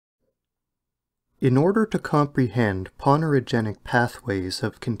In order to comprehend ponerogenic pathways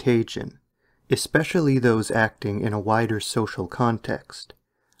of contagion, especially those acting in a wider social context,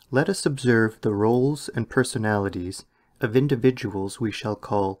 let us observe the roles and personalities of individuals we shall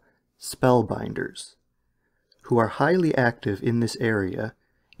call spellbinders, who are highly active in this area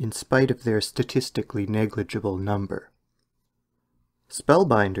in spite of their statistically negligible number.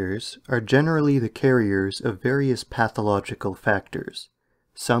 Spellbinders are generally the carriers of various pathological factors,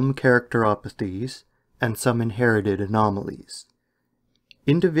 some characteropathies, and some inherited anomalies.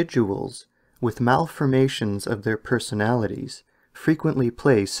 Individuals with malformations of their personalities frequently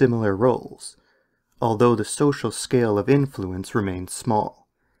play similar roles, although the social scale of influence remains small,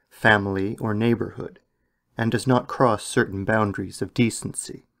 family or neighborhood, and does not cross certain boundaries of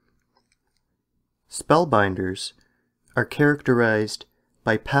decency. Spellbinders are characterized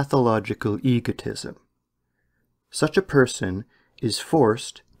by pathological egotism. Such a person is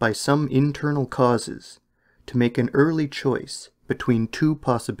forced by some internal causes to make an early choice between two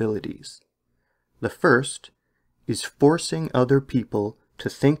possibilities. The first is forcing other people to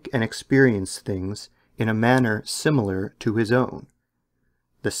think and experience things in a manner similar to his own.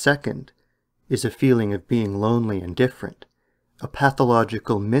 The second is a feeling of being lonely and different, a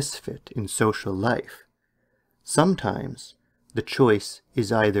pathological misfit in social life. Sometimes the choice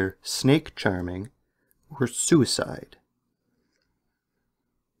is either snake charming or suicide.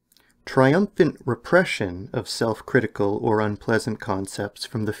 Triumphant repression of self-critical or unpleasant concepts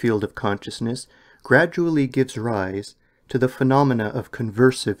from the field of consciousness gradually gives rise to the phenomena of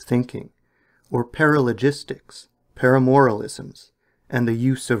conversive thinking, or paralogistics, paramoralisms, and the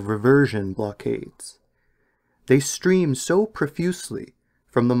use of reversion blockades. They stream so profusely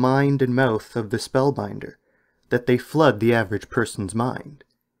from the mind and mouth of the spellbinder that they flood the average person's mind.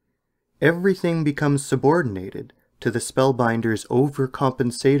 Everything becomes subordinated to the spellbinder's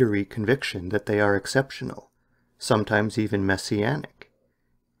overcompensatory conviction that they are exceptional, sometimes even messianic.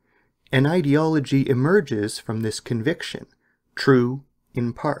 An ideology emerges from this conviction, true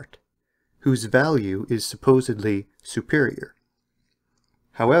in part, whose value is supposedly superior.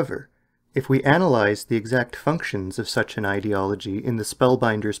 However, if we analyze the exact functions of such an ideology in the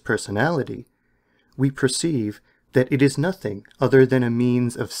spellbinder's personality, we perceive that it is nothing other than a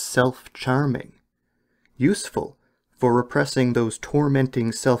means of self-charming, useful for repressing those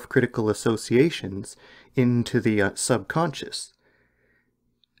tormenting self-critical associations into the subconscious.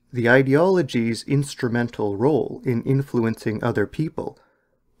 The ideology's instrumental role in influencing other people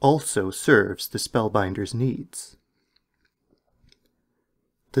also serves the spellbinder's needs.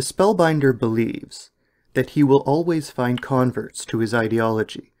 The spellbinder believes that he will always find converts to his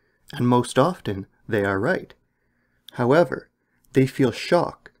ideology, and most often they are right. However, they feel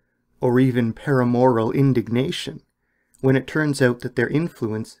shock or even paramoral indignation when it turns out that their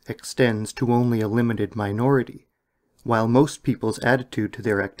influence extends to only a limited minority, while most people's attitude to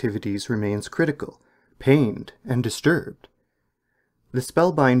their activities remains critical, pained, and disturbed. The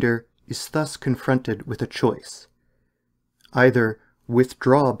spellbinder is thus confronted with a choice: either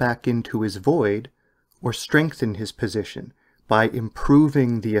withdraw back into his void, or strengthen his position by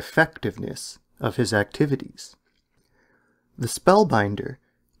improving the effectiveness of his activities. The spellbinder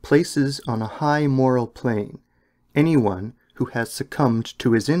places on a high moral plane anyone who has succumbed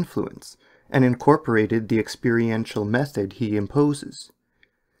to his influence and incorporated the experiential method he imposes.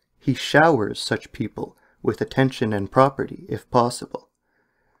 He showers such people with attention and property, if possible.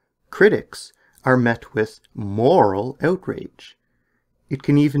 Critics are met with moral outrage. It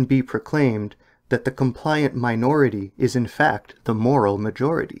can even be proclaimed that the compliant minority is in fact the moral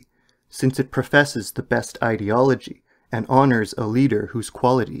majority, since it professes the best ideology and honors a leader whose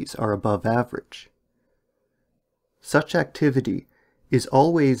qualities are above average. Such activity is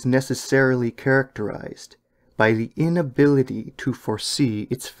always necessarily characterized by the inability to foresee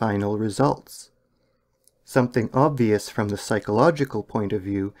its final results, something obvious from the psychological point of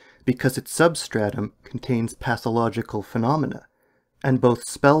view because its substratum contains pathological phenomena, and both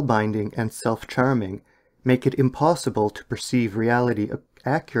spellbinding and self-charming make it impossible to perceive reality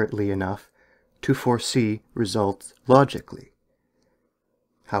accurately enough to foresee results logically.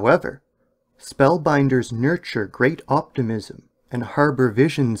 However, spellbinders nurture great optimism and harbor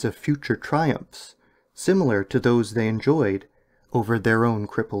visions of future triumphs, similar to those they enjoyed over their own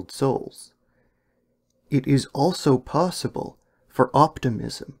crippled souls. It is also possible for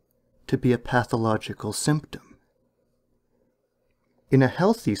optimism to be a pathological symptom. In a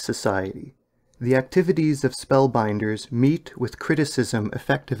healthy society, the activities of spellbinders meet with criticism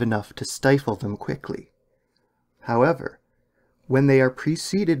effective enough to stifle them quickly. However, when they are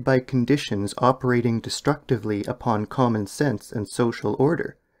preceded by conditions operating destructively upon common sense and social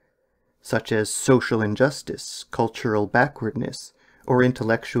order, such as social injustice, cultural backwardness, or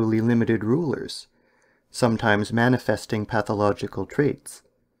intellectually limited rulers, sometimes manifesting pathological traits.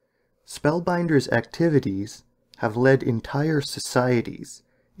 Spellbinders' activities have led entire societies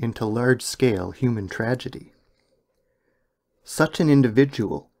into large-scale human tragedy. Such an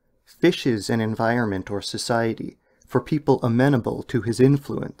individual fishes an environment or society for people amenable to his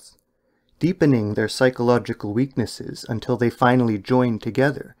influence, deepening their psychological weaknesses until they finally join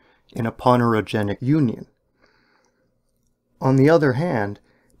together in a ponerogenic union. On the other hand,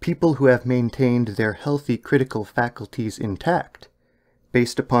 people who have maintained their healthy critical faculties intact,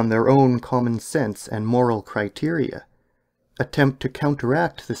 based upon their own common sense and moral criteria, attempt to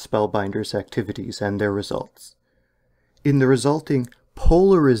counteract the Spellbinders' activities and their results. In the resulting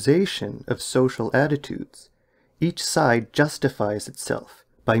polarization of social attitudes, each side justifies itself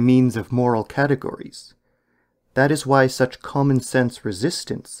by means of moral categories. That is why such common sense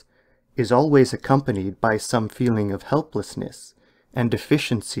resistance is always accompanied by some feeling of helplessness and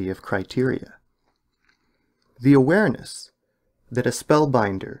deficiency of criteria. The awareness that a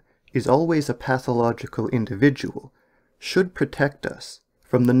spellbinder is always a pathological individual should protect us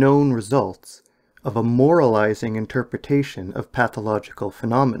from the known results of a moralizing interpretation of pathological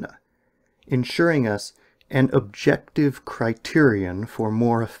phenomena, ensuring us an objective criterion for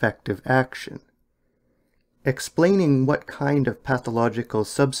more effective action. Explaining what kind of pathological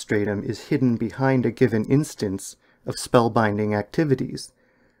substratum is hidden behind a given instance of spellbinding activities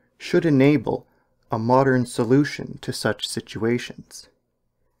should enable a modern solution to such situations.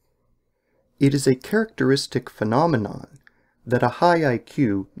 It is a characteristic phenomenon that a high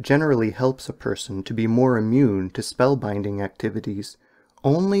IQ generally helps a person to be more immune to spellbinding activities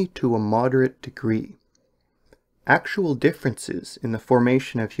only to a moderate degree. Actual differences in the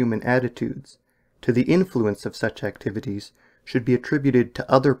formation of human attitudes to the influence of such activities should be attributed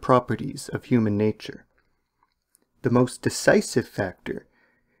to other properties of human nature. The most decisive factor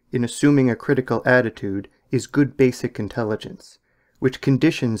in assuming a critical attitude is good basic intelligence, which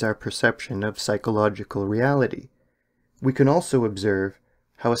conditions our perception of psychological reality. We can also observe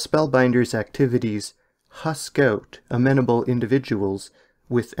how a spellbinder's activities husk out amenable individuals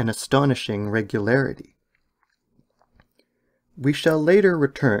with an astonishing regularity. We shall later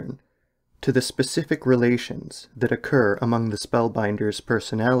return to the specific relations that occur among the spellbinder's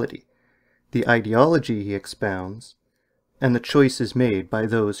personality, the ideology he expounds, and the choices made by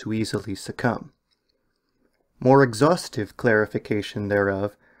those who easily succumb. More exhaustive clarification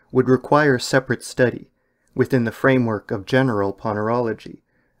thereof would require separate study within the framework of general ponerology,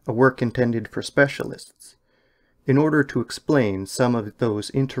 a work intended for specialists, in order to explain some of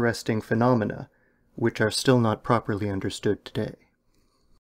those interesting phenomena which are still not properly understood today.